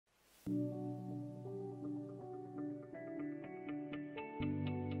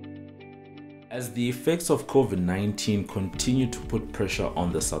As the effects of COVID-19 continue to put pressure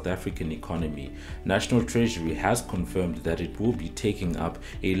on the South African economy, National Treasury has confirmed that it will be taking up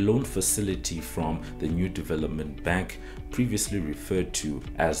a loan facility from the Mudiwa Development Bank, previously referred to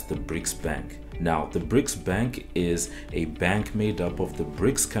as the Brics Bank. Now, the Brics Bank is a bank made up of the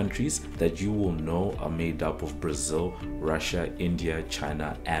Brics countries that you will know are made up of Brazil, Russia, India,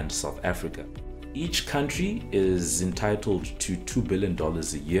 China, and South Africa. Each country is entitled to $2 billion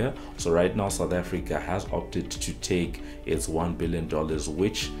a year. So right now, South Africa has opted to take its $1 billion,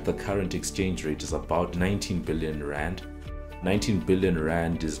 which the current exchange rate is about 19 billion rand. 19 billion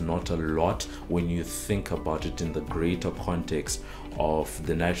rand is not a lot when you think about it in the greater context of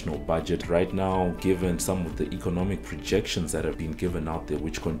the national budget. Right now, given some of the economic projections that have been given out there,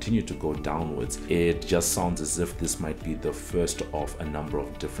 which continue to go downwards, it just sounds as if this might be the first of a number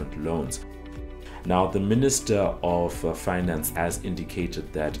of different loans. Now, the Minister of Finance has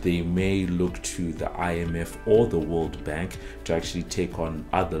indicated that they may look to the IMF or the World Bank to actually take on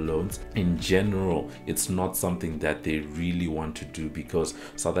other loans. In general, it's not something that they really want to do because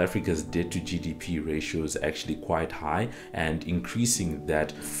South Africa's debt to GDP ratio is actually quite high, and increasing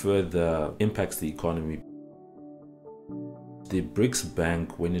that further impacts the economy. The Brics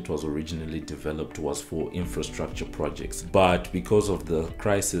Bank, when it was originally developed, was for infrastructure projects, but because of the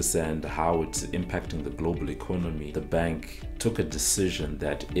crisis and how it's impacting the global economy, the bank took a decision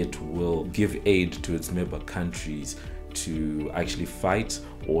that it will give aid to its member countries to actually fight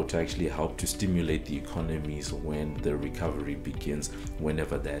or to actually help to stimulate the economies when the recovery begins,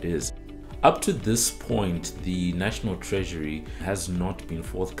 whenever that is. Up to this point, the National Treasury has not been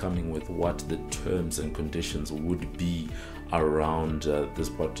forthcoming with what the terms and conditions would be around this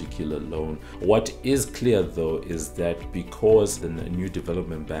particular loan. What is clear though is that because the Mudiwa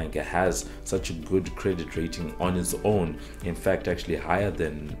Development Bank has such a good credit rating on its own, in fact actually higher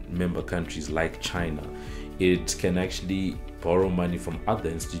than member countries like China, it can actually borrow money from other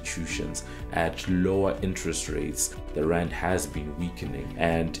institutions at lower interest rates. The rand has been weakening,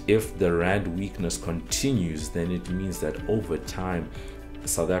 and if the rand weakness continues, then it means that over time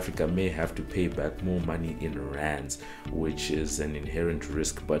South Africa may have to pay back more money in rands, which is an inherent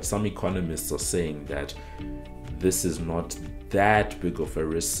risk. But some economists are saying that this is not that big of a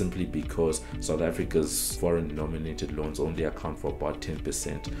risk, simply because South Africa's foreign denominated loans only account for about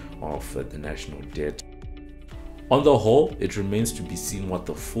 10% of the national debt. On the whole, it remains to be seen what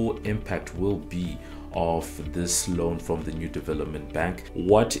the full impact will be of this loan from the Mudiwa Development Bank.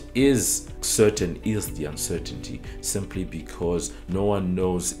 What is certain is the uncertainty, simply because no one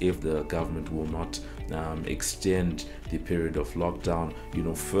knows if the government will not extend the period of lockdown,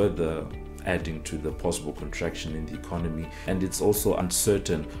 further adding to the possible contraction in the economy. And it's also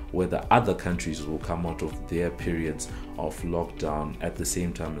uncertain whether other countries will come out of their periods of lockdown at the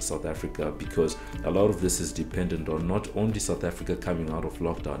same time as South Africa, because a lot of this is dependent on not only South Africa coming out of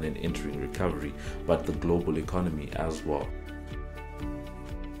lockdown and entering recovery, but the global economy as well.